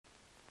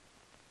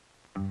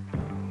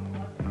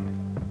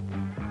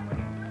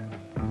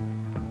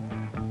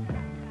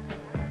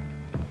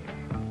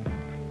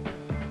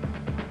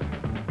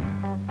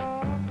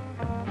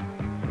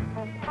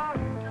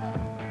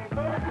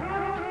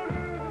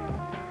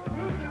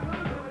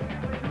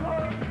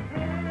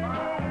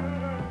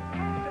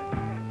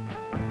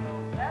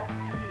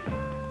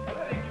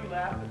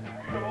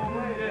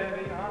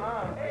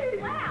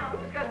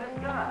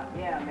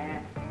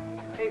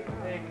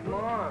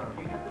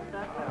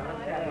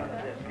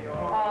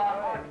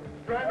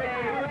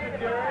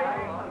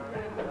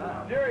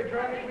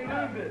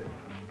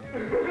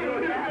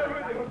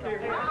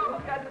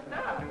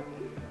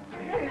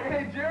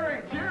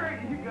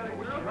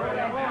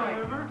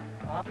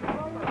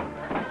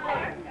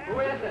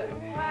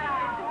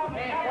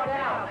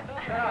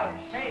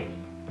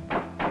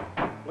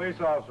Police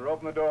officer,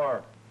 open the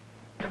door.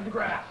 It's the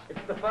grass. It's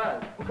the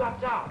fuzz. Who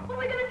got out? What are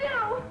we gonna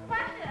do?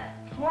 Watch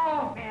it.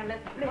 Swallow. Man,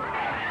 let's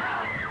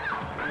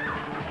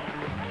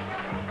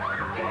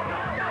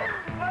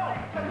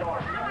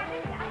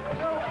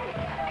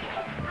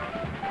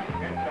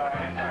Inside,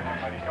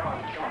 everybody. Come on,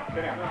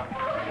 sit down.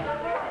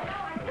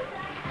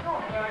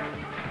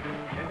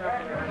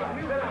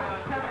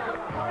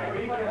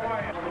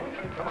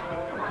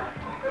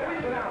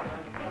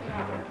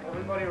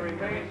 Everybody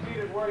remain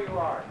seated where you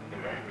are.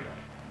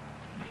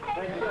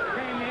 Hey,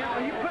 man,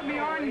 are you putting me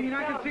on? You mean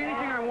I can see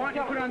anything I want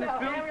you put on this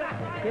film?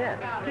 Yeah.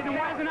 Okay, then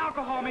why isn't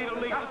alcohol made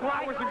illegal? It's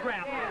flowers and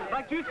grass.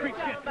 Like juice freak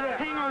shit.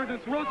 Hang-ons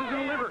and cirrhosis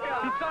in the liver.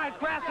 Besides,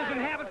 grass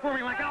isn't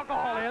habit-forming like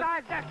alcohol is.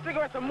 Besides, that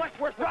cigarette's a much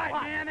worse right,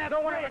 man. That's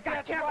don't worry, I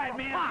got you right,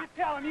 man. You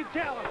tell him, you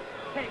tell him.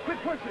 Hey, quit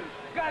pushing.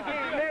 Guys,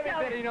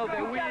 Everybody knows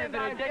that weed is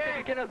an addiction.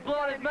 You can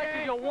blow it as much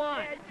as you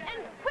want.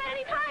 And quit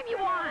any time you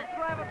want.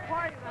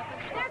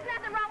 There's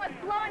nothing wrong with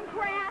blowing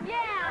grass.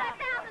 Yeah.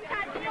 1,000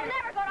 times, and you'll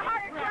never go to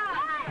harder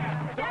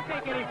drugs. don't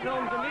take any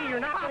films of me. You're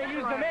not going to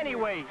use them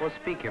anyway. Well,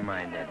 speak your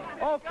mind, then.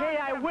 Okay,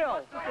 I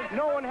will.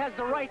 No one has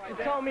the right to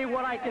tell me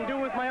what I can do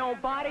with my own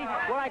body,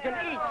 what I can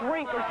eat,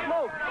 drink, or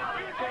smoke.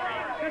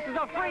 This is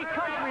a free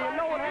country, and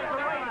no one has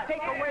the right to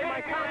take away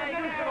my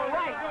constitutional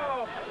right.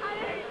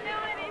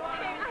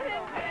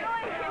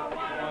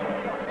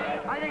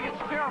 I think it's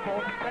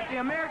terrible that the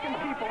American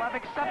people have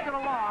accepted a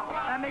law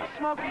that makes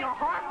smoking a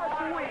harmless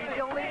weed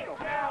illegal.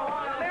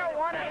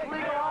 Marijuana is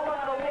legal all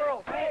over the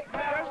world.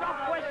 There's no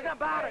question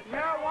about it.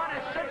 Marijuana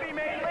should be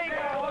made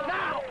legal.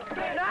 Now!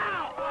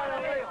 Now!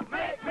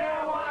 Make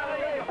marijuana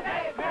legal!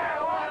 Make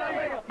marijuana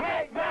legal!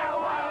 Make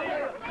marijuana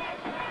legal!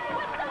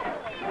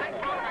 I'm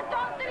calling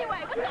adults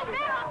anyway. What's the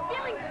matter? I'm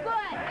feeling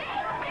good.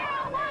 Make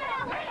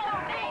marijuana legal!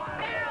 Make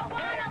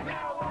marijuana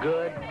legal!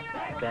 Good,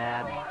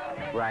 bad,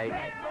 right,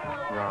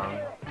 wrong.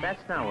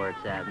 That's not where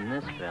it's at in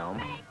this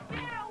film.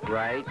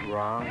 Right,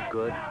 wrong,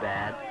 good,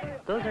 bad.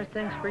 Those are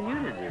things for you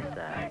to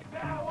decide.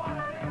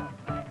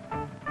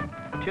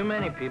 Too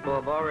many people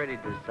have already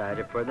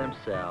decided for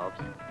themselves,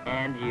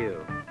 and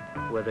you,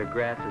 whether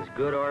grass is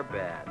good or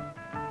bad.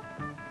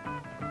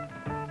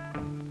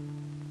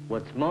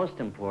 What's most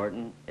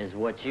important is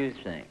what you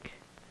think.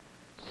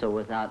 So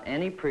without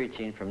any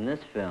preaching from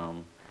this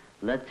film,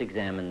 let's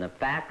examine the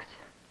facts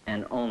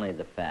and only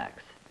the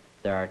facts.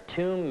 There are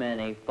too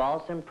many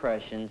false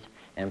impressions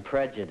and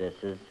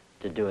prejudices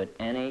to do it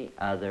any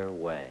other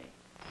way.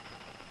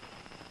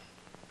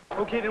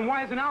 Okay, then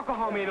why isn't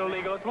alcohol made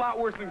illegal? It's a lot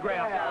worse than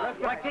grass.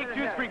 Like take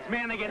juice freaks,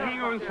 man, they get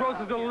hangovers and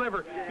cirrhosis of the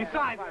liver.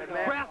 Besides,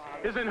 grass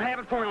isn't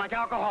habit forming like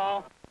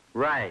alcohol.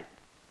 Right.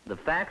 The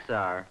facts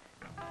are,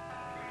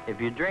 if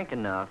you drink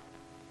enough,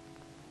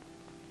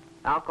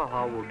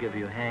 alcohol will give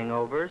you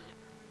hangovers,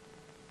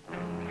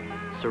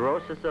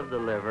 cirrhosis of the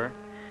liver,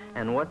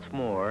 and what's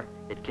more,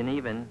 it can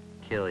even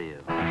kill you.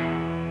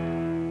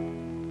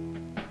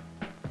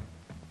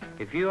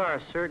 If you are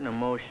a certain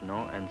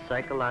emotional and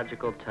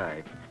psychological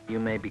type, you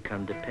may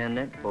become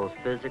dependent both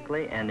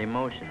physically and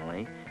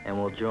emotionally and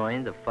will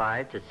join the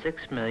 5 to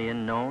 6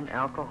 million known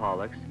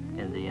alcoholics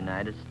in the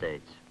United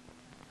States.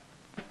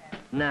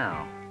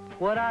 Now,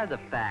 what are the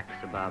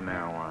facts about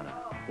marijuana?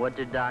 What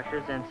do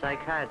doctors and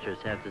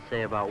psychiatrists have to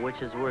say about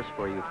which is worse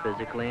for you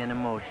physically and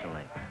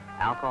emotionally,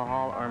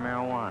 alcohol or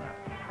marijuana?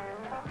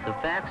 The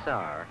facts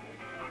are,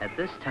 at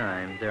this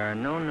time, there are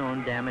no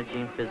known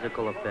damaging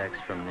physical effects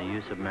from the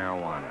use of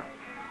marijuana.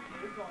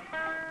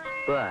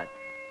 But,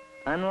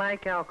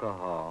 unlike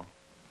alcohol,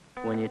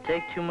 when you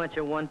take too much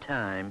at one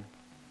time,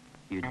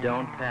 you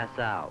don't pass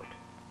out.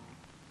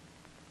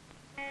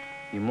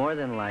 You more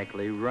than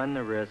likely run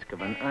the risk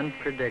of an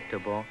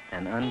unpredictable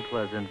and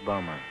unpleasant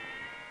bummer.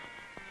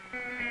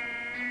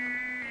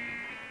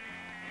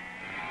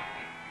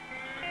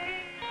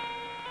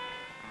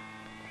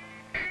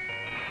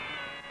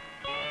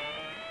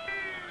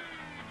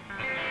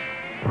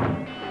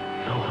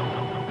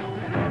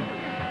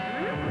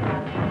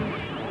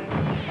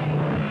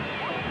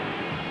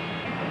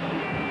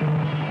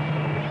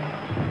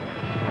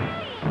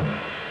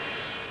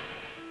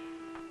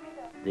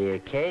 The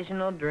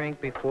occasional drink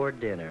before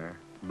dinner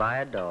by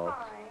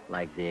adults,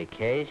 like the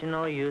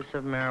occasional use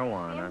of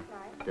marijuana,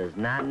 does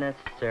not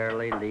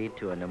necessarily lead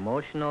to an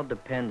emotional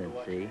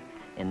dependency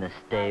in the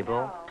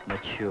stable,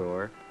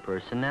 mature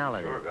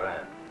personality. Sure, go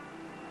ahead.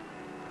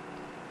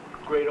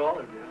 Great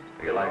olive, yeah.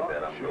 If you like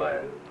that, I'm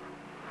glad.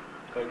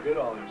 Got good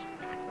olives.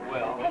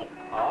 Well,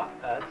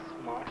 that's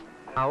smart.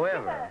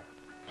 However,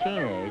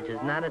 teenage is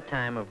not a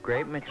time of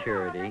great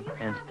maturity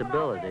and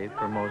stability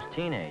for most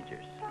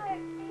teenagers.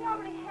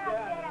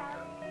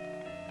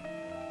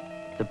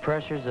 The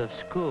pressures of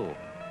school,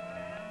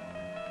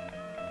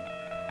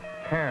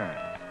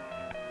 parents,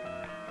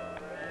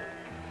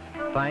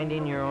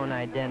 finding your own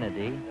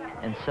identity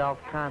and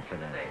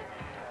self-confidence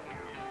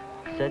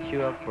set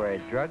you up for a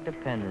drug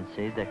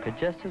dependency that could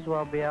just as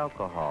well be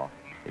alcohol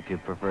if you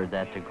preferred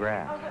that to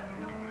grass.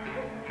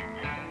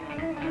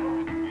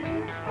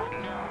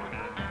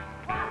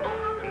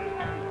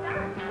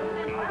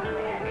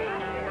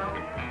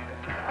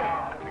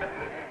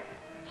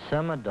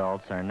 Some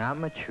adults are not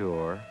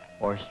mature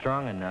or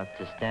strong enough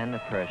to stand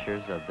the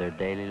pressures of their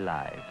daily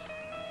lives.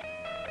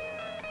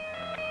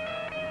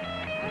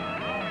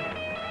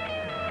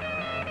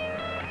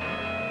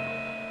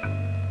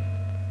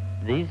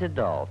 These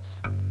adults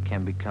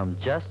can become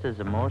just as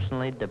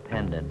emotionally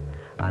dependent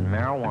on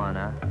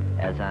marijuana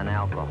as on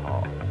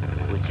alcohol,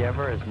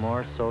 whichever is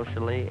more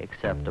socially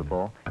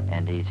acceptable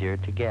and easier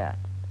to get.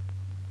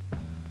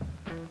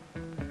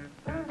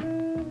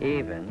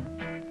 Even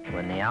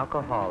when the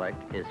alcoholic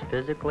is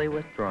physically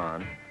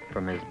withdrawn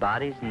from his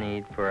body's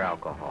need for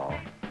alcohol,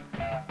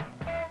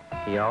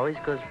 he always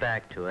goes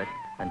back to it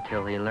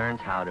until he learns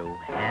how to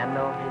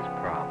handle his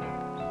problems.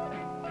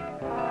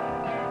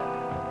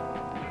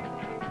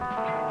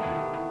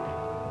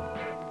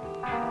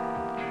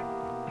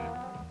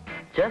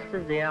 Just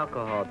as the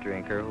alcohol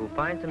drinker who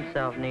finds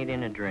himself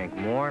needing a drink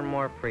more and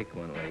more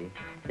frequently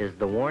is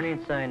the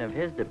warning sign of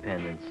his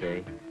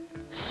dependency,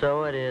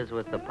 so it is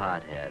with the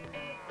pothead.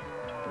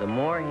 The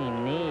more he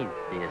needs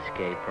the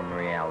escape from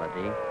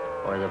reality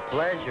or the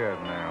pleasure of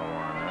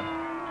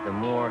marijuana, the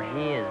more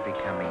he is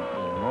becoming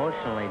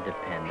emotionally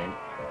dependent,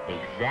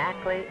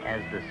 exactly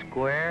as the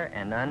square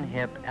and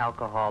unhip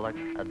alcoholic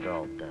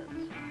adult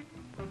does.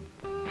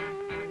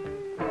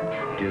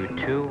 Do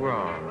two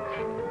wrongs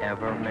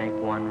ever make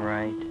one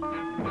right?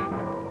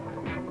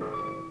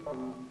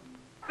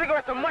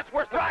 Cigarettes are much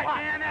worse than pot.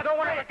 Man, no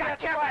one ever got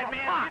cancer,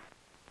 man.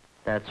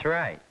 That's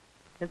right.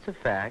 It's a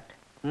fact.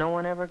 No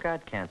one ever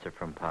got cancer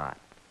from pot.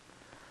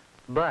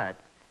 But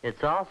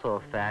it's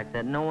also a fact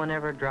that no one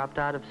ever dropped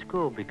out of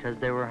school because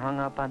they were hung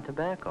up on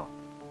tobacco.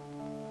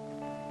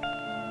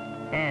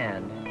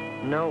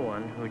 And no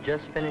one who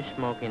just finished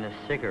smoking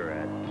a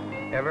cigarette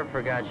ever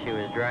forgot she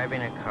was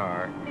driving a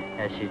car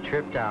as she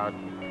tripped out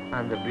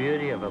on the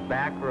beauty of a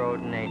back road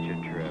nature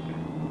trip.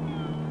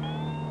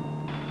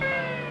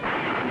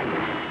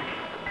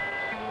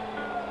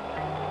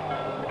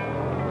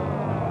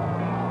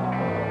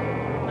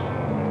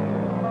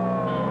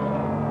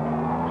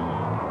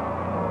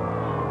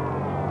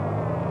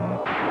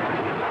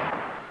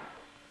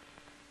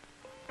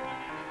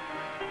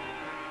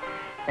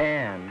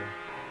 And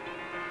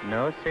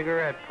no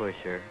cigarette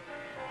pusher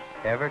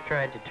ever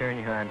tried to turn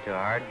you onto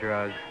hard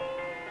drugs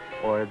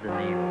or the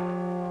needle.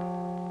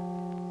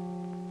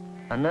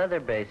 Another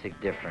basic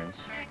difference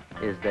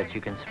is that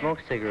you can smoke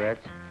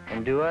cigarettes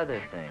and do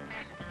other things.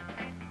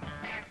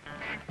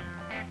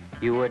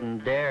 You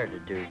wouldn't dare to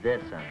do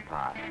this on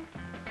pot.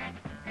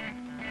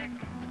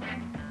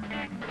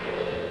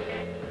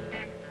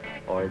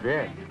 Or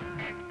this.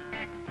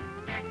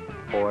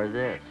 Or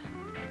this.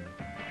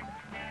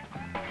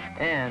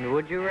 And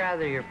would you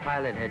rather your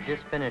pilot had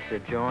just finished a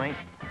joint,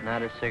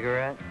 not a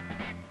cigarette?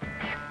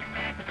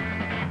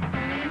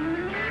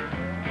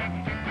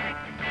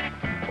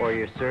 Or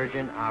your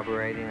surgeon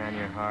operating on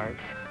your heart?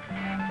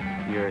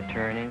 Your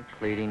attorney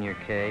pleading your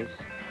case?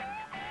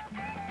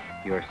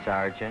 Your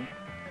sergeant?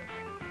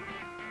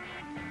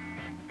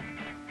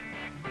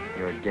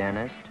 Your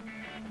dentist?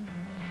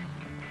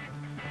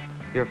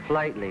 Your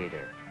flight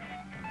leader?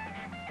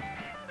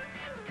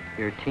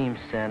 Your team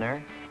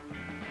center?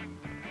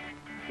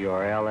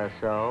 Your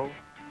LSO?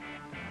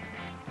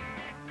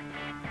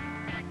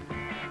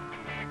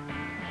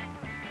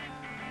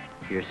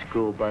 Your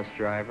school bus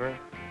driver?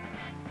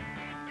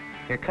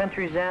 Your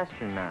country's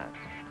astronauts?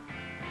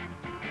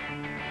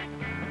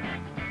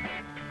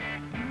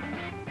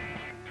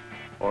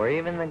 Or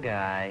even the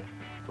guy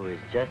who is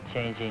just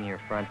changing your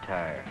front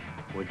tire?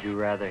 Would you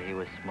rather he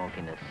was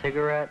smoking a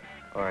cigarette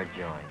or a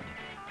joint?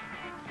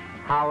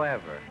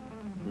 However,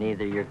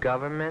 neither your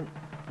government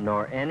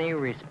nor any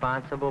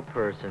responsible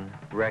person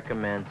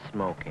recommends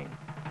smoking.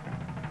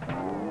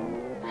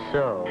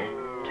 So,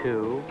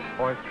 2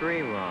 or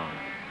 3 wrongs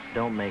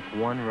don't make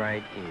one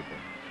right either.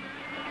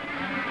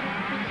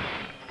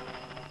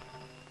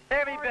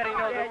 Everybody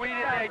knows that weed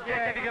is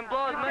addictive. You can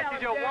blow as much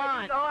as you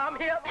want. Oh, I'm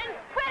here. And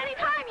quit any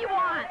time you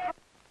want.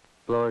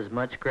 Blow as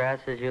much grass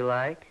as you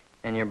like,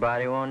 and your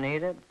body won't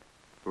need it?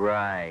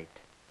 Right.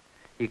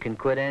 You can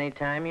quit any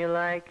time you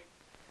like?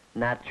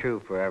 Not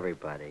true for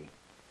everybody.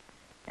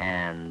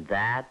 And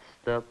that's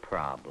the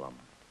problem.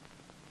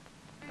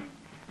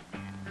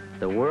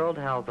 The World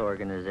Health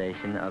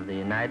Organization of the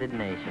United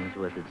Nations,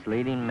 with its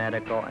leading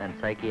medical and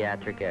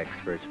psychiatric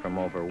experts from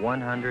over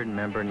 100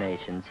 member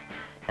nations,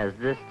 has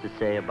this to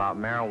say about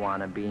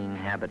marijuana being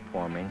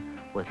habit-forming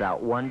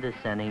without one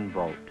dissenting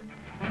vote.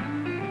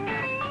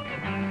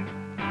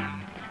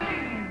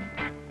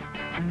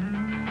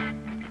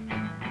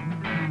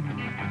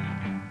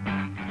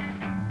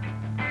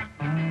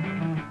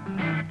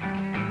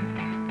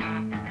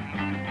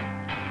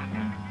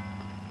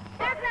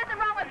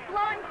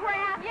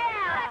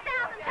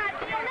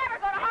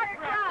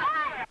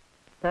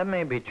 That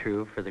may be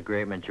true for the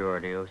great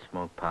majority who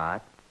smoke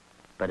pot,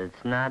 but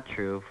it's not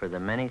true for the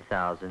many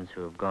thousands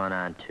who have gone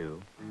on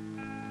to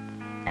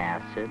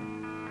acid,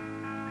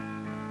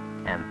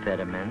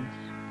 amphetamines,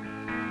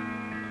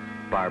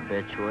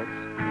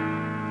 barbiturates,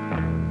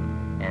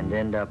 and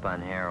end up on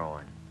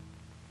heroin.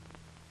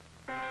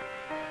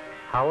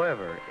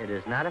 However, it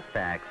is not a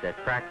fact that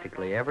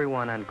practically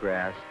everyone on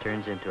grass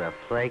turns into a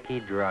flaky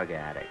drug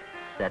addict.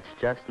 That's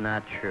just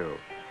not true.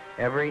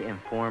 Every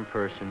informed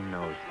person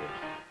knows this.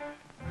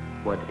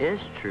 What is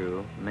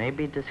true may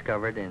be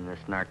discovered in this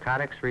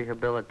Narcotics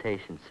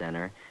Rehabilitation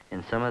Center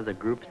in some of the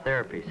group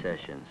therapy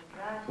sessions,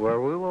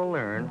 where we will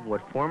learn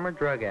what former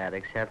drug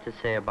addicts have to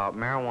say about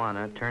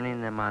marijuana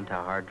turning them onto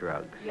hard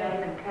drugs.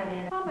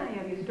 How many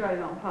of you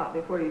started on pot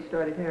before you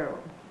started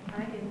heroin?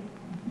 I did.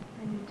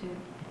 I did too.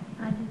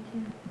 I did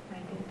too. I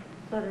did.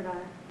 So did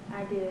I.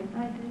 I did.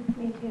 I did.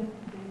 Me too.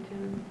 Me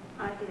too.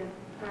 I did.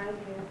 I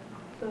did.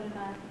 So did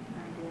I.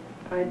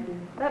 I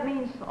did. That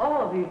means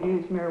all of you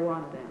used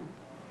marijuana then.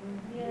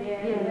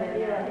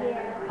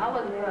 Yeah. I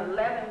was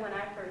 11 when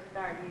I first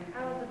started using.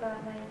 I was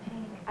about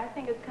 19. I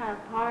think it's kind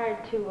of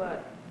hard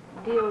to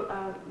deal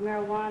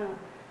marijuana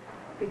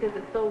because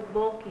it's so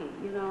bulky,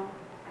 you know,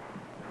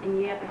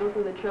 and you have to go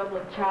through the trouble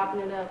of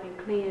chopping it up and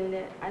cleaning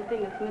it. I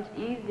think it's much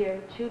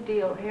easier to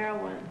deal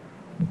heroin,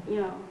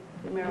 you know,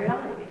 than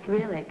marijuana.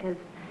 Really, because,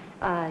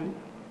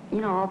 you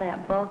know, all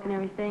that bulk and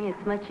everything,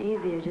 it's much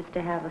easier just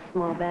to have a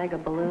small bag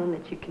of balloon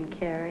that you can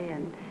carry,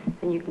 and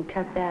then you can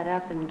cut that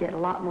up and get a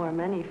lot more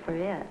money for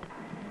it.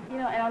 You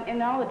know,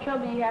 and all the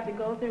trouble you have to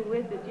go through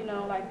with it, you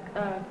know, like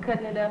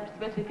cutting it up,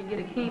 especially if you get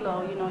a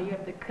kilo, you know, you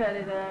have to cut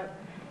it up,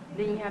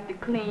 then you have to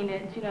clean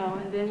it, you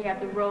know, and then you have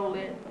to roll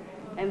it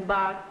and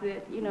box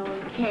it, you know,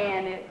 and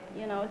can it.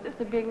 You know, it's just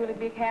a big, really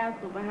big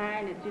hassle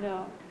behind it, you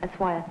know. That's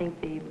why I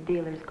think the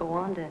dealers go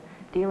on to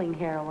dealing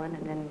heroin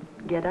and then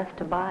get us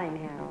to buying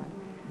heroin.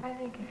 I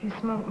think if you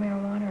smoke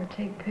marijuana or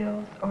take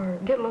pills or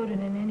get loaded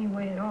in any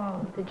way at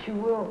all, that you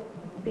will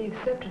be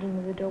accepted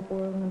into the dope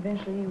world and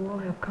eventually you will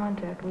have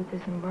contact with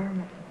this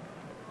environment.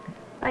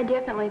 I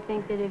definitely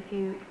think that if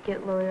you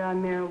get loaded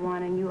on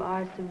marijuana, you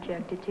are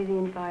subjected to the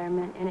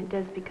environment and it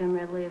does become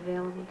readily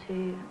available to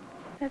you.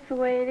 That's the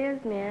way it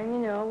is, man. You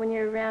know, when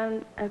you're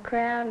around a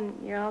crowd and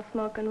you're all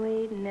smoking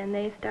weed and then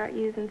they start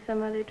using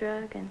some other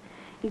drug and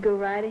you go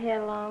right ahead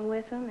along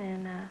with them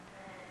and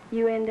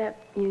you end up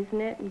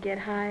using it and get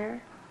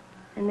higher.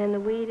 And then the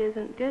weed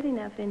isn't good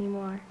enough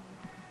anymore.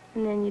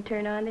 And then you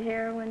turn on to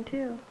heroin,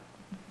 too.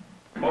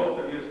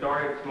 Most of you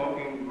started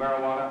smoking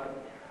marijuana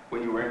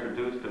when you were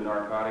introduced to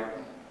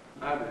narcotics?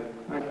 I did.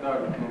 I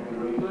started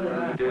smoking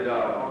weed. Did,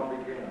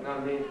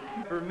 Not me.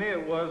 For me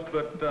it was,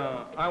 but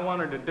I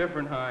wanted a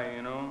different high,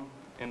 you know.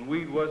 And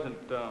weed wasn't,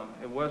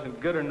 it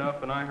wasn't good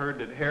enough, and I heard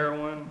that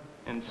heroin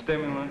and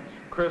stimulants,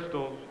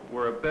 crystals,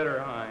 were a better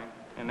high.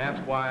 And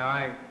that's why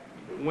I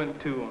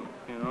went to them,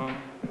 you know.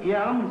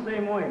 Yeah, I'm the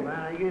same way, man.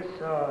 I guess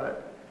a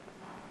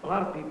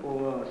lot of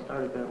people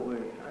started that way.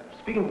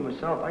 Speaking for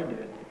myself, I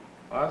did.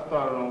 I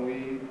started on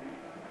weed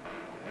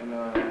and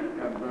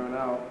got burned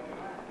out,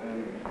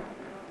 and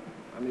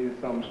I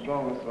needed something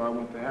stronger, so I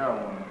went to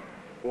heroin.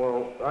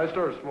 Well, I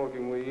started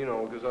smoking weed, you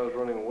know, because I was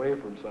running away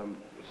from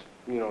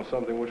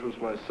something which was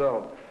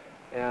myself.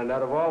 And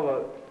out of all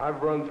the,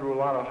 I've run through a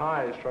lot of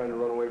highs trying to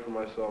run away from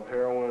myself: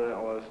 heroin,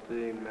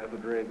 LSD,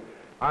 methadone.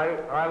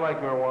 I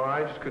like marijuana.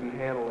 I just couldn't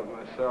handle it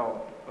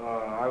myself.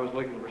 I was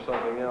looking for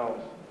something else.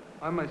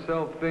 I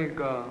myself think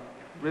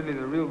really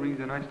the real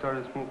reason I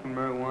started smoking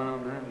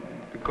marijuana, man,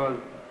 because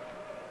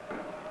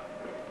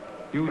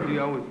usually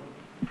I was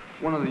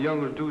one of the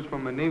younger dudes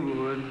from my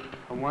neighborhood.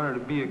 I wanted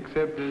to be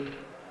accepted.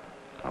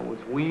 I was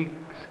weak,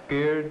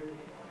 scared,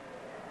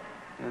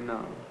 and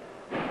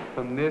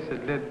from this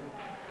it led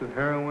to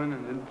heroin,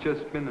 and it's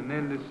just been an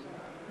endless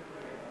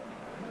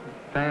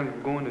time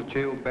of going to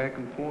jail back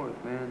and forth,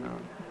 man.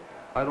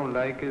 I don't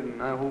like it,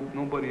 and I hope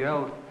nobody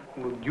else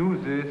will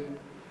use this,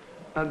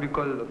 not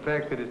because of the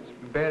fact that it's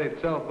bad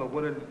itself, but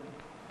what it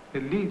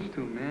leads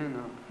to, man.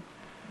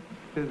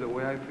 This is the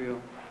way I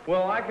feel.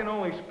 Well, I can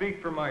only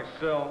speak for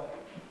myself,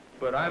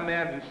 but I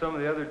imagine some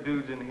of the other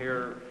dudes in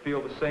here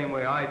feel the same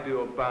way I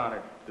do about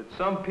it, that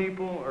some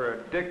people are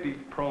addictive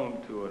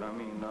prone to it. I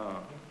mean,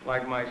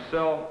 like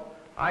myself,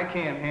 I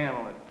can't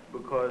handle it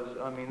because,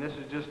 I mean, this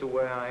is just the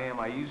way I am.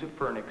 I use it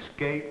for an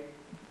escape.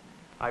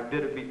 I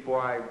did it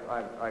before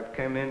I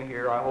came in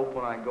here. I hope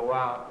when I go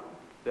out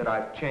that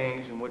I've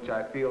changed, in which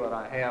I feel that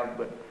I have,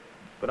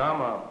 but I'm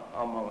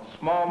a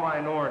small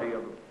minority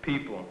of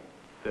people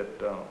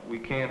that we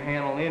can't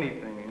handle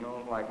anything, you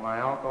know, like my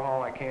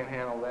alcohol, I can't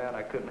handle that.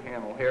 I couldn't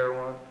handle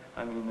heroin.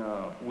 I mean,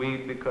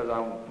 weed because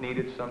I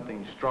needed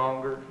something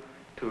stronger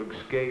to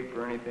escape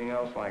or anything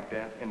else like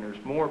that. And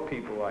there's more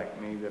people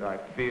like me that I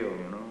feel,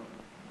 you know.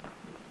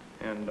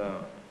 And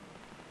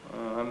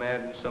I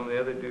imagine some of the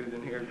other dudes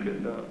in here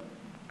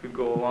could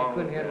go along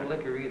with that. Couldn't handle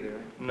liquor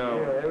either. No.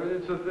 Yeah,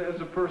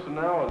 it's a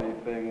personality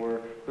thing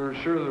where there's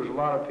a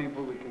lot of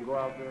people that can go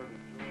out there.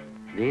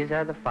 These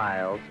are the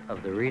files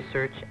of the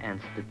Research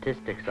and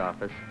Statistics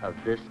Office of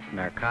this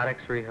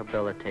Narcotics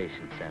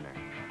Rehabilitation Center.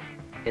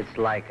 It's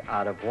like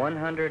out of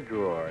 100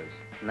 drawers,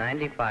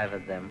 95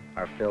 of them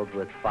are filled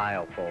with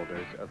file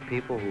folders of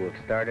people who have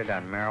started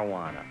on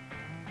marijuana.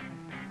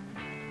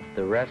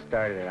 The rest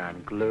started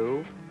on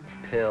glue,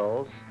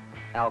 pills,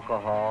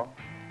 alcohol,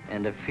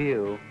 and a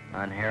few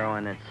on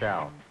heroin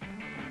itself.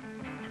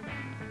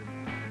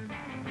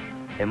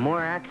 A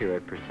more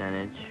accurate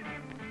percentage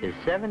is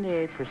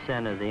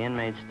 78% of the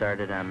inmates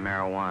started on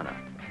marijuana.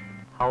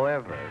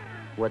 However,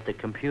 what the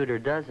computer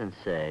doesn't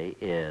say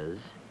is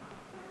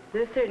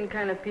there's certain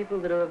kind of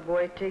people that will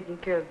avoid taking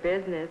care of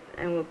business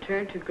and will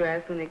turn to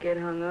grass when they get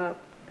hung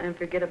up and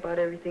forget about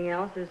everything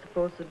else they're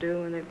supposed to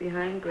do when they're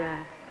behind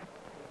grass.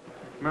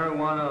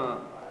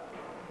 Marijuana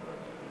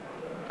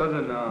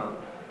doesn't,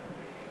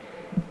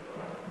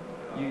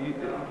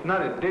 it's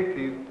not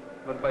addictive,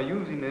 but by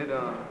using it,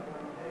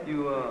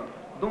 you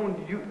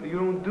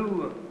don't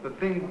do the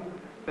things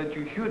that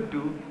you should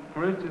do.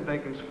 For instance,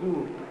 like in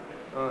school,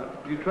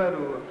 you try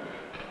to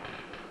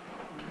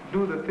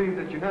do the things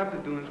that you have to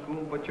do in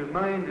school, but your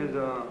mind is,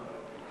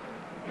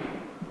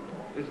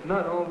 it's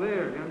not all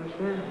there, you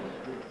understand?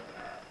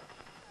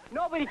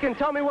 Nobody can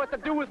tell me what to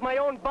do with my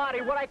own body,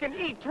 what I can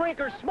eat,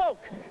 drink, or smoke.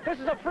 This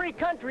is a free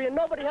country, and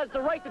nobody has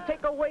the right to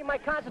take away my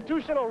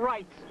constitutional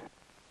rights.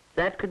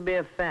 that could be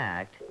a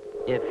fact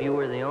if you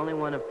were the only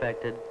one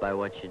affected by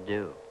what you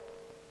do.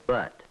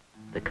 But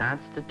the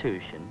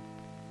Constitution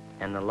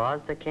and the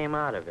laws that came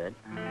out of it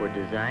were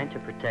designed to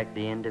protect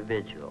the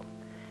individual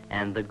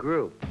and the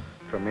group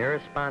from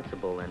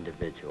irresponsible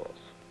individuals,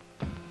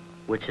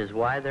 which is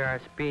why there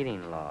are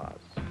speeding laws,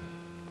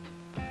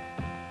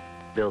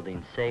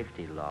 building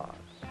safety laws,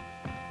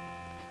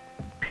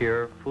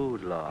 pure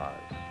food laws,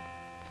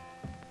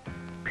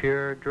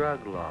 pure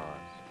drug laws,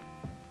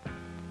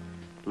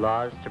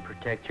 laws to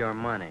protect your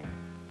money,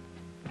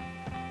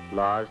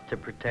 laws to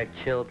protect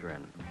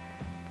children,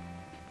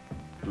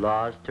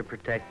 laws to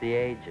protect the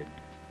aged,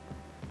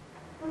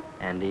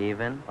 and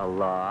even a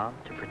law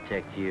to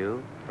protect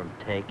you from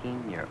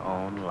taking your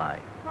own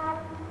life.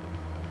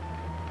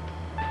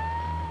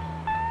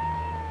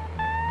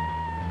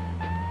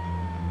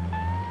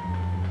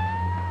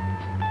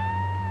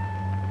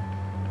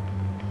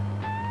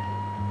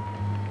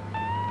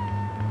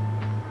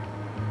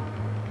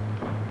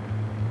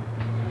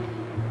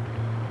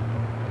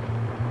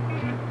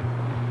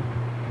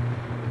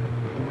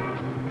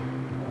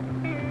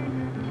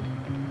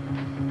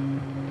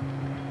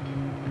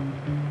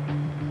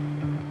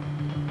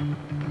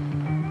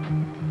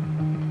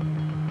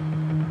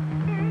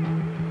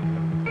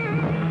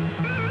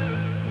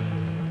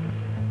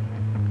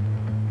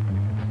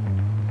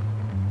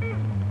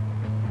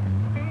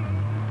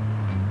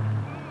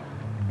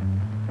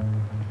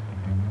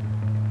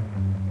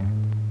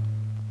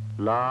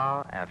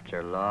 Law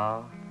after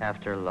law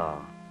after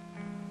law,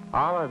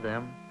 all of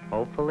them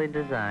hopefully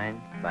designed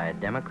by a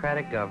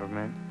democratic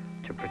government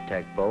to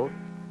protect both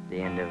the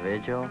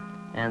individual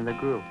and the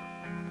group.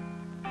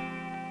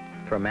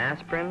 From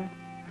aspirin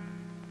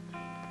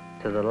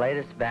to the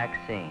latest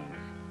vaccines,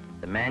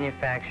 the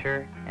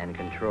manufacture and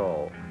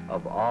control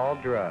of all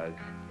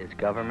drugs is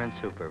government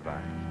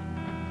supervised.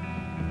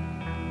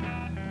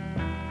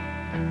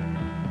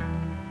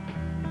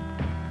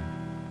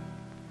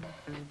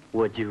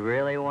 Would you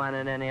really want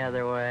it any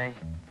other way?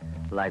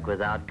 Like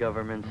without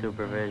government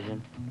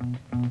supervision?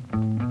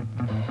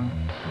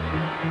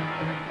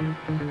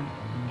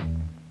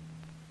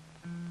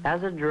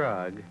 As a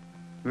drug,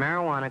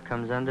 marijuana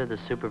comes under the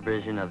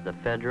supervision of the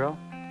federal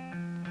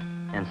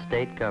and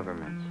state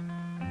governments.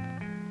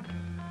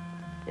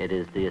 It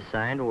is the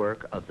assigned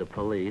work of the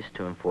police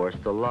to enforce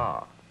the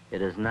law.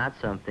 It is not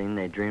something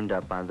they dreamed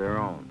up on their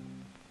own.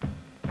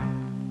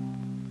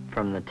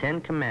 From the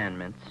 10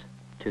 Commandments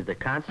to the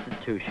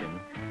Constitution,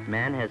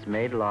 man has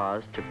made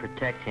laws to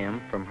protect him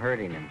from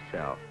hurting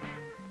himself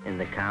in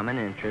the common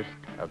interest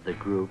of the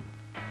group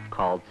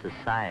called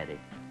society.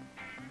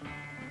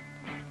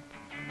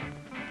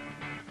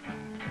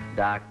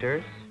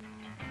 Doctors,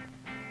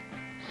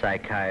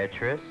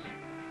 psychiatrists,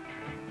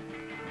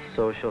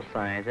 social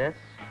scientists,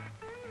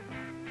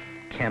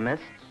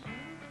 chemists,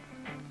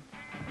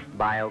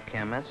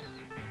 biochemists,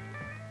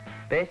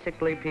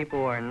 basically people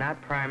who are not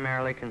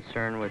primarily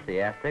concerned with the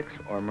ethics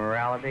or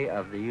morality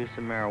of the use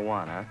of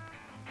marijuana,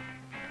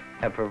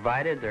 have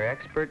provided their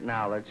expert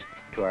knowledge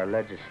to our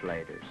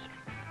legislators,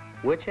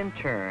 which in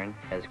turn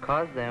has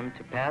caused them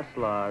to pass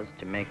laws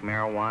to make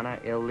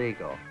marijuana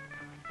illegal,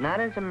 not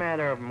as a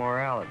matter of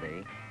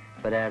morality,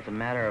 but as a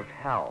matter of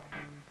health,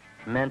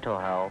 mental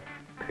health,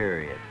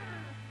 period.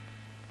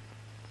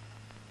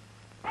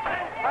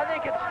 I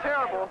think it's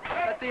terrible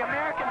that the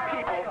American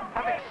people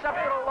have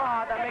accepted a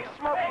law that makes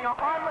smoking a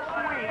harmless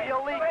weed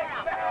illegal.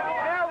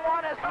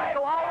 Marijuana is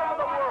legal all over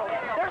the world.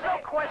 There's no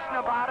question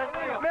about it.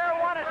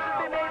 Marijuana should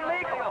be made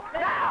legal.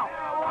 Now!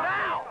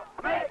 Now!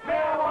 Make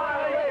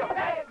marijuana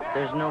legal!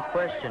 There's no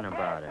question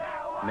about it.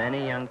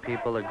 Many young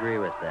people agree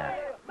with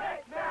that.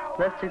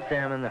 Let's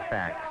examine the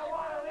facts.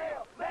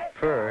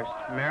 First,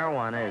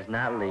 marijuana is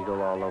not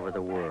legal all over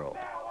the world.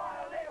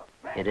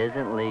 It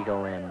isn't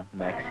legal in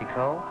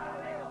Mexico,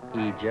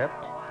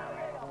 Egypt,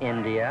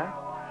 India,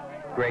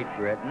 Great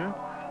Britain,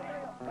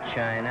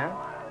 China,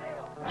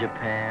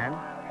 Japan,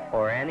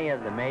 or any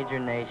of the major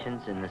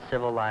nations in the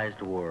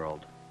civilized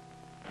world.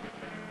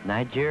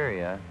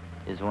 Nigeria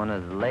is one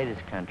of the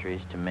latest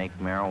countries to make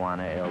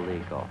marijuana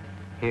illegal.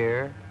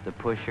 Here, the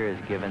pusher is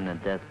given the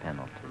death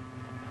penalty.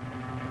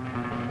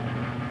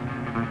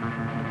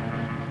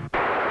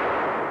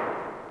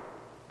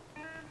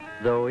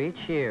 Though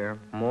each year,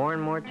 more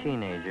and more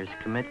teenagers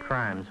commit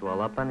crimes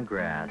while up on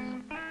grass,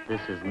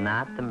 this is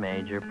not the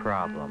major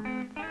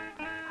problem.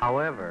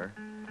 However,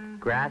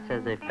 grass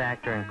as a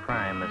factor in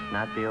crime must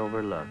not be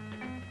overlooked,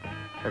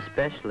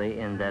 especially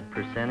in that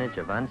percentage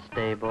of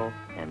unstable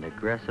and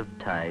aggressive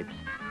types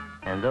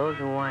and those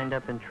who wind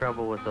up in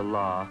trouble with the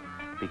law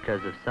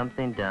because of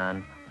something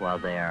done while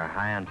they are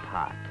high on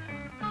pot.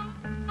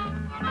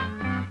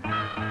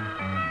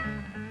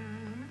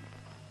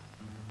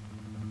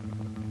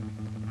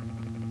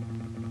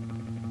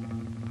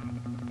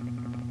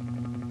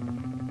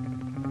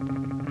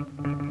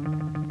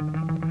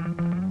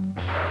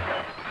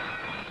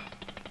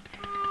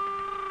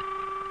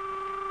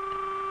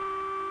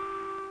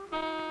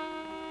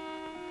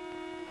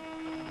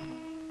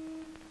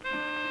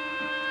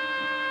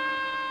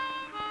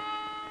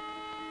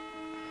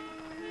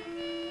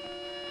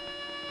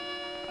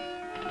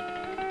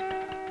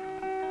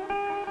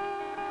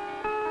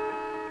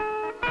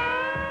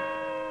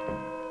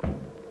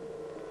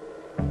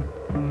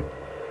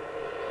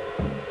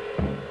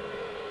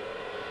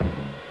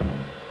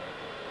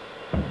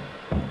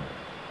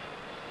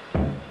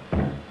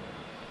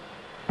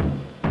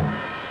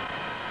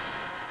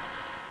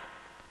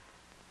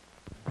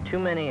 Too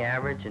many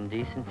average and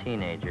decent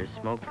teenagers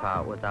smoke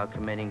pot without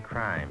committing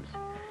crimes,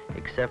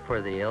 except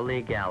for the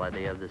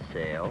illegality of the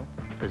sale,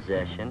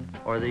 possession,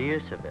 or the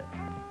use of it.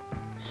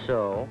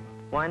 So,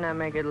 why not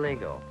make it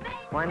legal?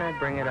 Why not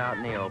bring it out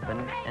in the open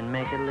and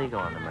make it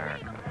legal in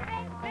America?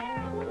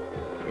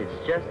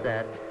 It's just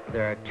that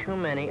there are too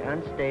many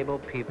unstable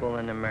people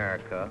in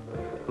America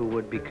who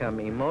would become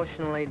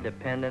emotionally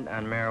dependent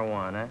on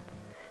marijuana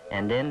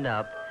and end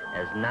up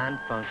as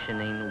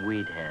non-functioning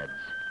weed heads.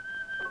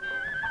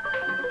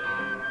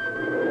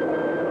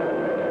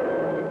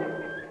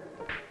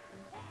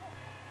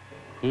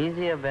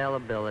 Easy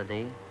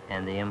availability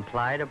and the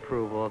implied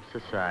approval of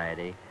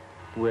society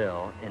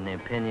will, in the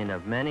opinion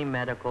of many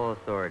medical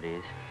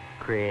authorities,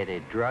 create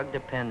a drug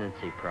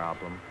dependency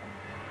problem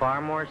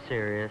far more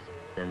serious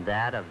than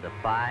that of the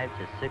 5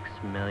 to 6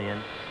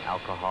 million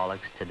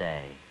alcoholics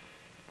today.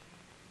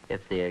 If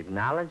the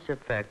acknowledged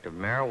effect of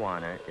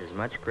marijuana is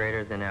much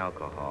greater than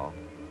alcohol,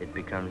 it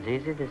becomes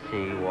easy to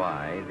see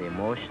why the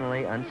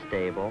emotionally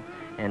unstable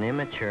and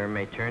immature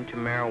may turn to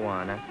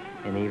marijuana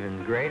in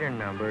even greater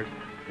numbers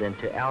than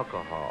to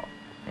alcohol,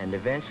 and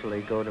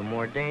eventually go to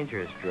more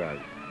dangerous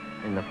drugs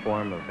in the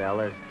form of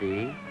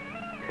LSD,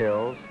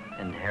 pills,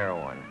 and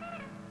heroin.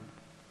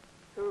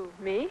 Who,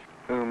 me?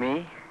 Who,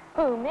 me?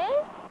 Who, me?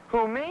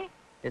 Who, me?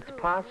 It's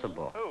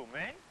possible.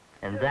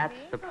 And that's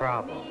the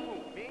problem.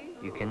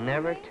 You can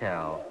never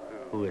tell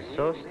who is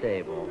so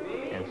stable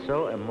and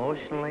so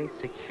emotionally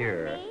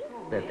secure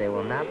that they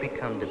will not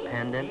become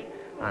dependent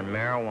on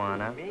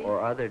marijuana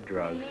or other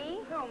drugs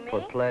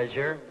for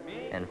pleasure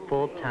and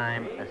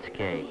full-time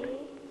escape.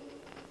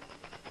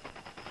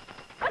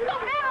 What's the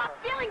matter? I'm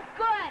feeling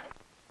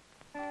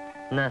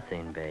good.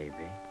 Nothing,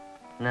 baby.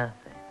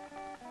 Nothing.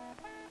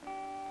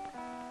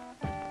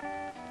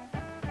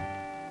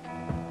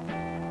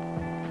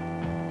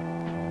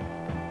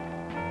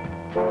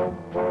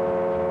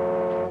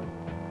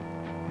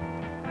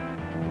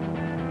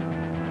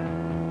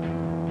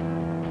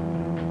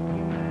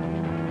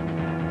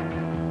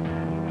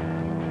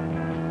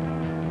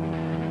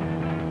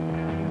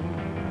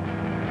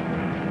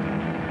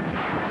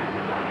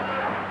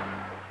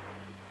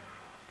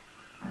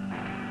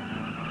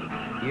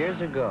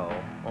 Years ago,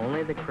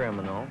 only the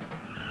criminal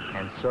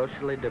and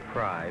socially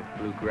deprived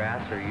blew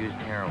grass or used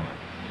heroin.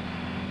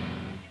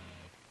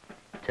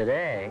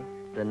 Today,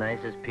 the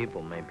nicest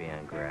people may be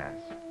on grass.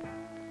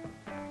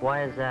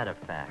 Why is that a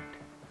fact?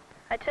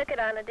 I took it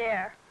on a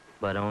dare.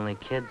 But only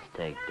kids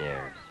take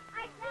dares.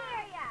 I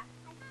dare ya.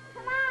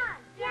 Come on.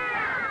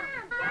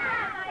 Jump.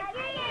 I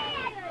dare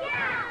ya.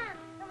 Jump.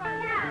 Come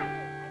on.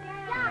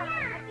 Jump.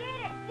 I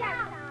dare ya.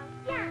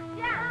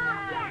 Jump.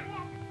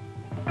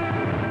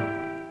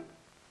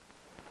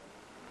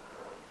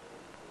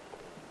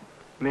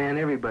 Man,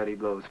 everybody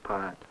blows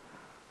pot.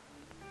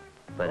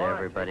 But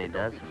everybody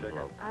doesn't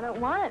blow. I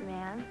don't want it,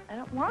 man. I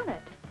don't want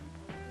it.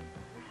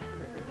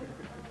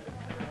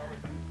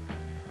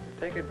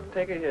 Take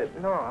a hit.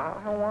 No,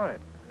 I don't want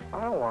it.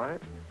 I don't want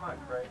it. Come on,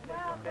 Fred.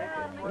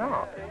 Take it.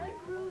 No.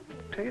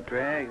 Take a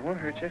drag. It won't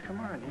hurt you.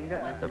 Come on. You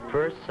got The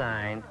first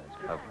sign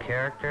of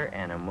character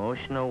and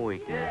emotional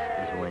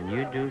weakness is when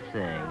you do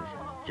things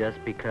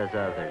just because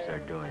others are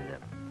doing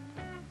them.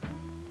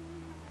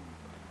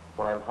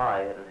 When I'm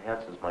high, it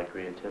enhances my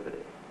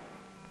creativity.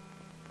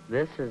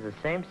 This is the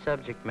same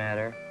subject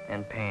matter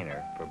and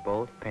painter for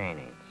both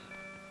paintings.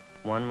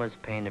 One was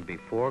painted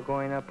before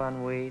going up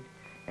on weed,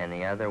 and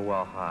the other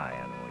while high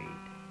on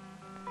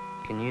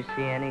weed. Can you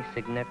see any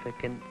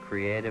significant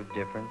creative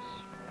difference?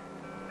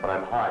 When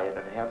I'm high, it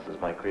enhances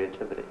my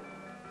creativity.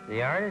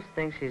 The artist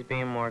thinks he's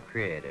being more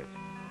creative,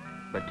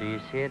 but do you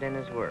see it in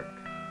his work?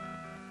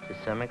 To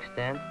some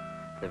extent,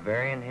 the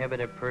very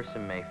inhibited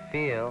person may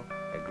feel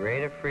a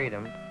greater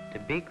freedom to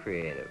be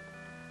creative,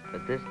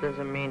 but this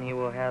doesn't mean he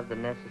will have the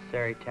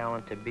necessary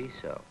talent to be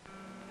so.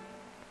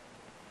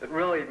 It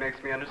really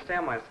makes me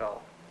understand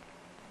myself.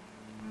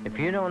 If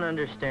you don't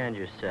understand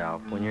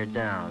yourself when you're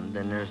down,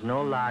 then there's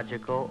no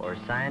logical or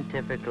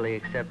scientifically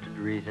accepted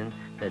reason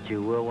that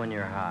you will when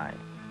you're high.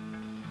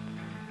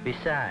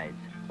 Besides,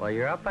 while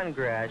you're up on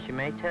grass, you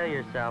may tell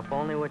yourself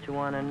only what you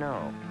want to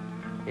know,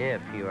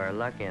 if you are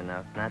lucky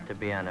enough not to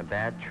be on a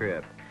bad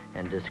trip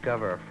and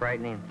discover a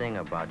frightening thing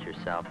about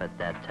yourself at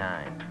that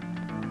time.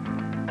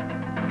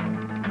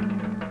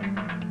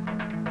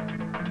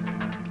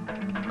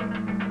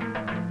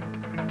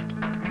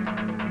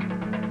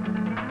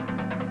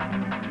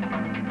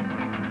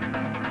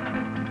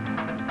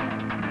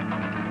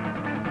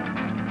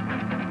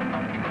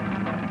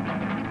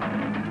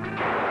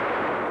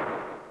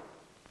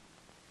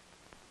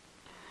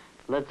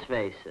 Let's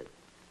face it,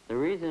 the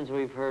reasons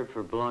we've heard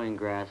for blowing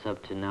grass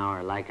up to now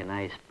are like an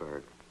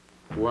iceberg.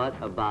 What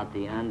about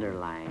the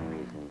underlying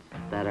reasons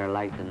that are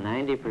like the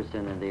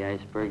 90% of the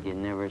iceberg you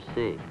never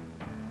see?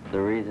 The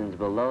reasons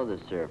below the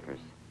surface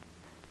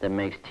that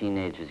makes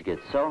teenagers get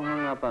so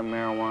hung up on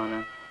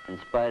marijuana in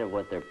spite of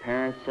what their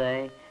parents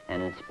say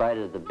and in spite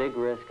of the big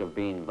risk of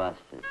being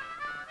busted.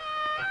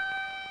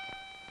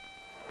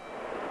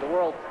 The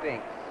world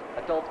stinks.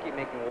 Adults keep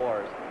making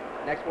wars.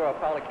 Next war will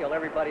probably kill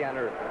everybody on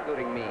Earth,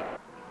 including me.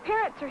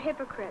 Parents are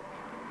hypocrites.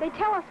 They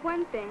tell us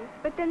one thing,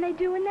 but then they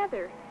do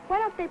another. Why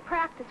don't they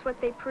practice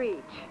what they preach?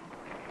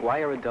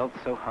 Why are adults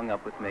so hung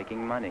up with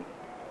making money?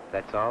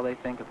 That's all they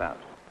think about.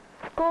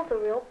 School's a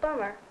real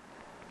bummer.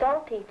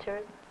 Dull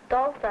teachers,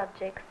 dull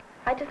subjects.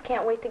 I just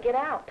can't wait to get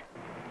out.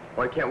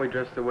 Why can't we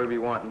dress the way we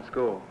want in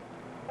school?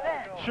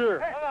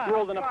 Sure, we're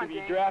old enough to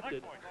be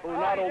drafted, but we're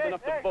not old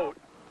enough to vote.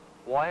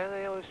 Why are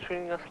they always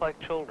treating us like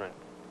children?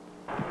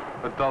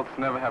 Adults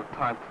never have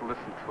time to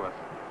listen to us.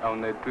 And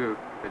when they do,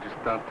 they just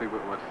don't do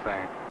what we're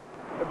saying.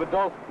 If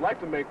adults like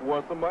to make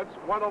war so much,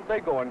 why don't they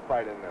go and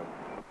fight in them?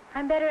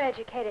 I'm better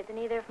educated than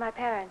either of my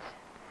parents,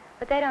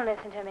 but they don't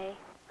listen to me.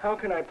 How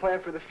can I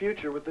plan for the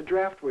future with the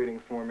draft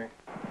waiting for me?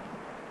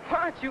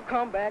 Why don't you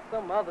come back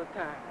some other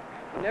time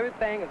when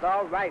everything is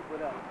all right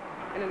with us?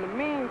 And in the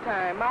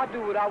meantime, I'll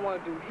do what I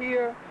want to do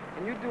here,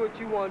 and you do what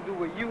you want to do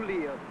where you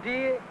live.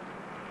 Dig?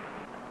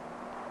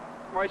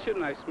 Why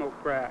shouldn't I smoke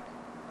grass?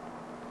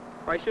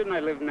 Why shouldn't I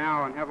live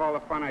now and have all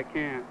the fun I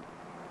can?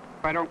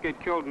 If I don't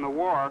get killed in the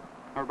war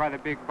or by the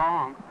big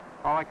bomb,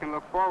 all I can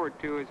look forward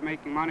to is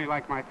making money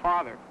like my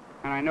father,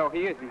 and I know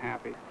he isn't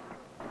happy.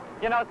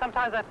 You know,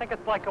 sometimes I think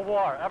it's like a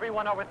war.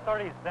 Everyone over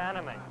 30 is the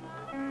enemy.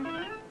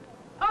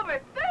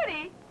 Over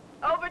 30?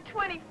 Over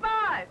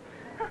 25.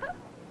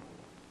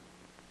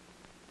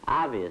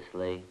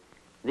 Obviously,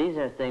 these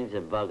are things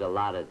that bug a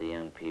lot of the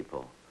young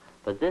people.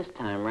 But this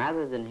time,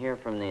 rather than hear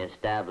from the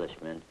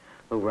establishment,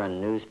 who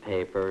run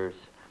newspapers,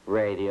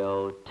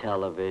 radio,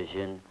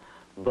 television,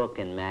 book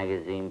and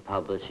magazine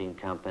publishing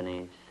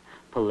companies,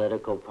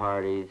 political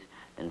parties,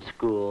 and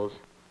schools,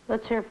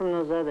 let's hear from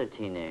those other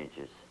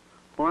teenagers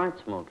who aren't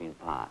smoking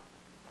pot.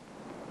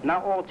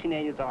 Not all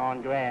teenagers are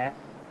on grass.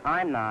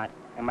 I'm not,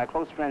 and my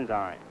close friends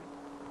aren't.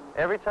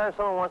 Every time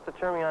someone wants to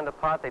turn me onto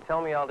pot, they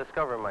tell me I'll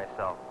discover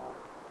myself.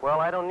 Well,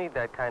 I don't need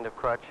that kind of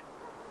crutch.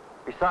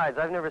 Besides,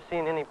 I've never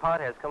seen any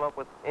potheads come up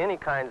with any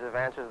kinds of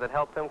answers that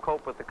help them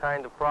cope with the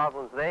kind of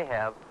problems they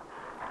have,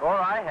 or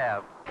I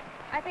have.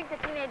 I think the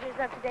teenagers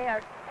of today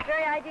are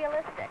very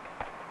idealistic,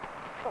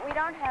 but we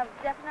don't have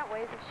definite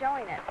ways of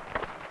showing it.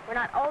 We're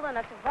not old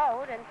enough to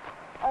vote, and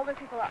older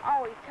people are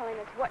always telling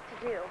us what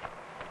to do.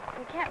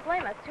 You can't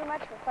blame us too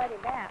much for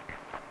fighting back.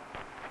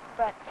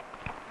 But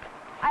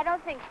I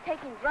don't think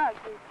taking drugs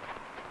is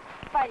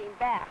fighting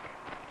back.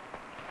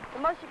 The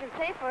most you can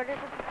say for it is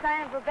it's a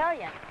sign of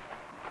rebellion.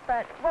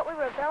 But what we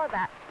rebel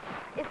about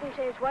isn't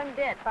changed one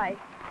bit by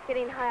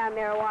getting high on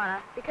marijuana,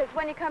 because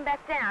when you come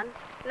back down,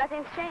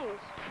 nothing's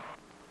changed.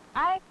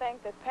 I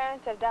think that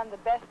parents have done the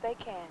best they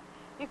can.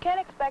 You can't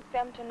expect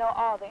them to know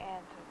all the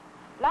answers.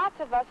 Lots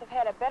of us have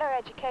had a better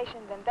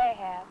education than they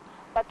have,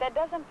 but that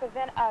doesn't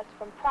prevent us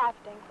from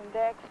profiting from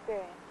their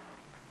experience.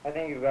 I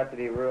think you've got to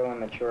be real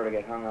immature to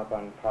get hung up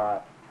on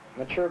pot.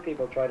 Mature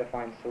people try to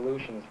find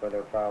solutions for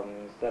their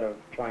problems instead of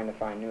trying to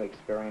find new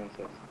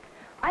experiences.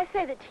 I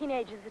say that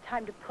teenage is the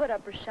time to put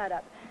up or shut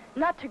up.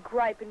 Not to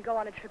gripe and go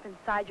on a trip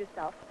inside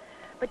yourself,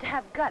 but to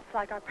have guts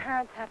like our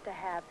parents have to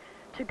have,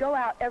 to go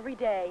out every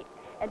day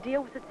and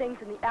deal with the things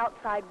in the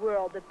outside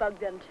world that bug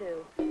them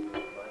too.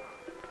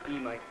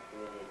 Mike.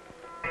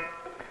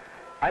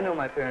 I know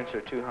my parents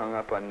are too hung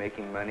up on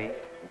making money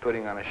and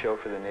putting on a show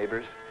for the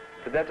neighbors,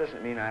 but that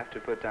doesn't mean I have to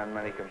put down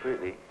money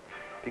completely,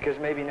 because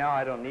maybe now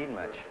I don't need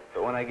much,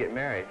 but when I get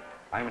married,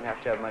 I'm going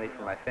to have money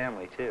for my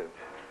family too.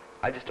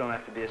 I just don't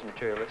have to be as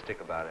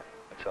materialistic about it,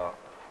 that's all.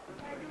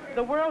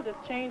 The world is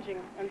changing,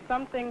 and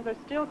some things are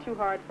still too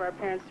hard for our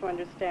parents to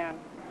understand.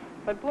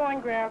 But blowing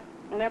grass,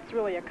 well, that's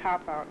really a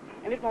cop-out,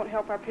 and it won't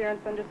help our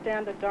parents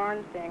understand a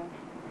darn thing.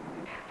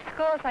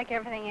 School is like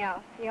everything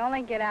else. You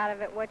only get out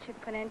of it what you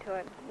put into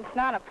it. It's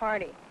not a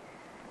party.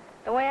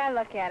 The way I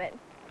look at it,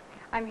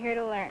 I'm here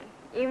to learn.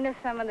 Even if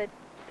some of the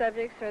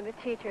subjects or the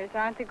teachers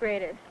aren't the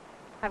greatest,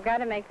 I've got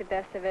to make the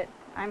best of it.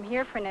 I'm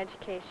here for an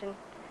education,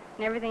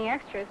 and everything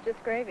extra is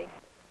just gravy.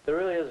 There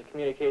really is a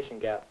communication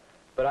gap,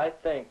 but I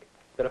think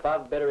that if I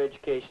have a better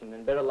education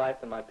and better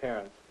life than my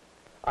parents,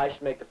 I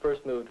should make the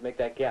first move to make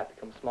that gap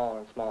become smaller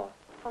and smaller.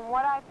 From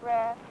what I've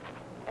read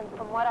and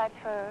from what I've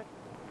heard,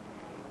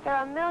 there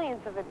are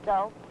millions of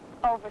adults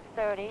over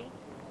 30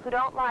 who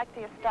don't like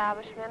the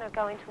establishment or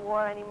going to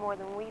war any more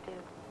than we do.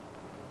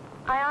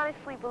 I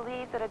honestly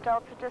believe that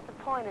adults are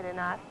disappointed in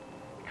us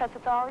because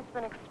it's always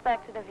been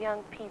expected of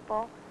young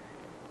people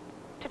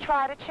to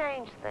try to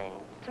change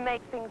things, to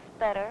make things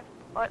better,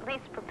 or at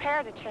least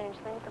prepare to change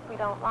things if we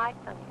don't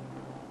like them.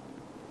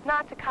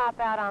 Not to cop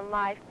out on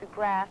life through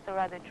grass or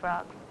other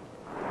drugs.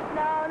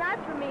 No, not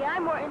for me.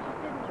 I'm more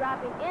interested in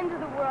dropping into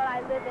the world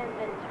I live in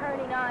than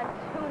turning on,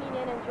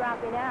 tuning in, and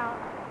dropping out.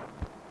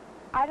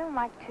 I don't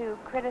like to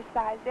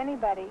criticize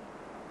anybody,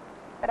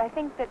 but I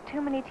think that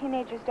too many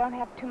teenagers don't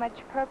have too much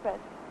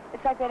purpose.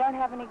 It's like they don't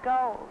have any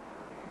goals.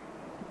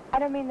 I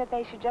don't mean that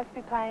they should just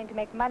be planning to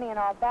make money and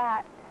all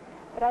that,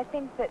 but I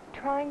think that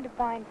trying to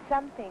find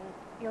something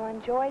you'll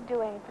enjoy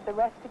doing for the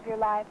rest of your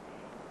life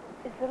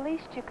is the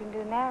least you can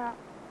do now,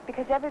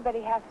 because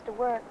everybody has to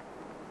work,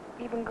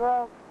 even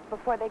girls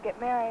before they get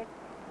married,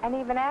 and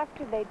even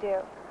after they do.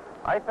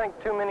 I think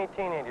too many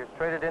teenagers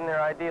traded in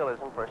their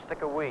idealism for a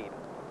stick of weed.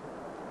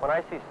 When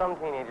I see some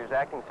teenagers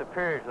acting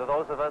superior to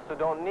those of us who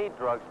don't need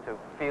drugs to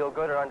feel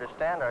good or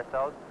understand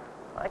ourselves,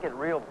 I get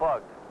real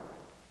bugged.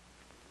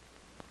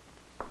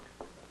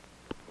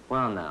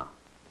 Well now,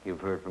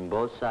 you've heard from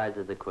both sides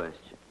of the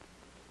question.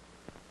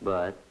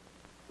 But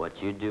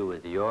what you do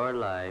with your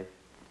life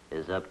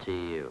is up to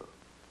you.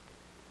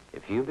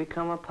 If you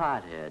become a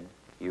pothead,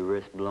 you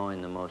risk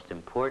blowing the most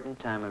important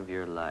time of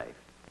your life,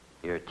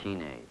 your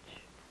teenage.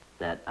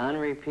 That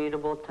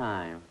unrepeatable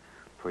time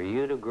for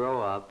you to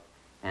grow up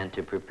and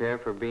to prepare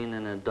for being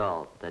an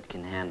adult that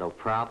can handle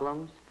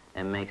problems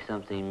and make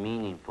something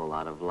meaningful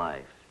out of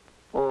life.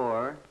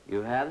 Or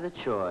you have the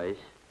choice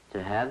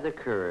to have the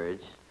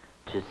courage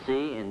to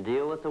see and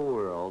deal with the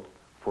world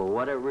for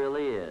what it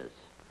really is.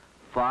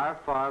 Far,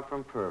 far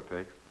from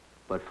perfect,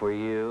 but for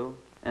you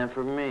and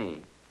for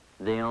me,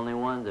 the only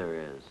one there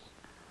is.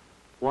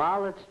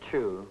 While it's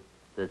true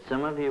that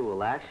some of you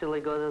will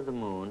actually go to the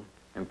moon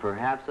and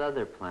perhaps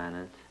other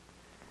planets,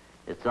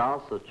 it's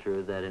also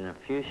true that in a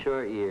few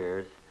short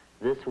years,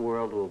 this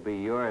world will be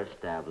your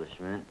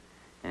establishment,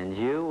 and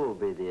you will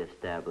be the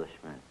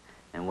establishment.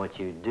 And what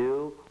you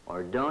do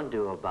or don't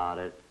do about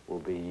it will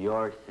be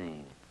your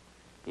scene.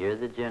 You're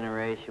the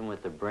generation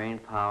with the brain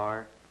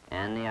power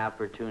and the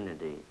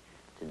opportunity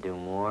to do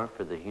more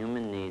for the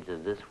human needs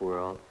of this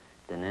world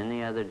than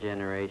any other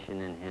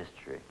generation in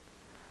history.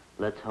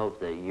 Let's hope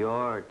that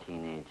your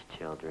teenage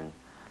children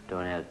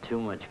don't have too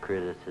much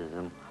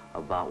criticism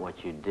about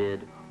what you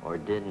did or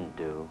didn't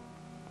do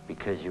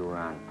because you were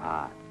on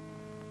pot.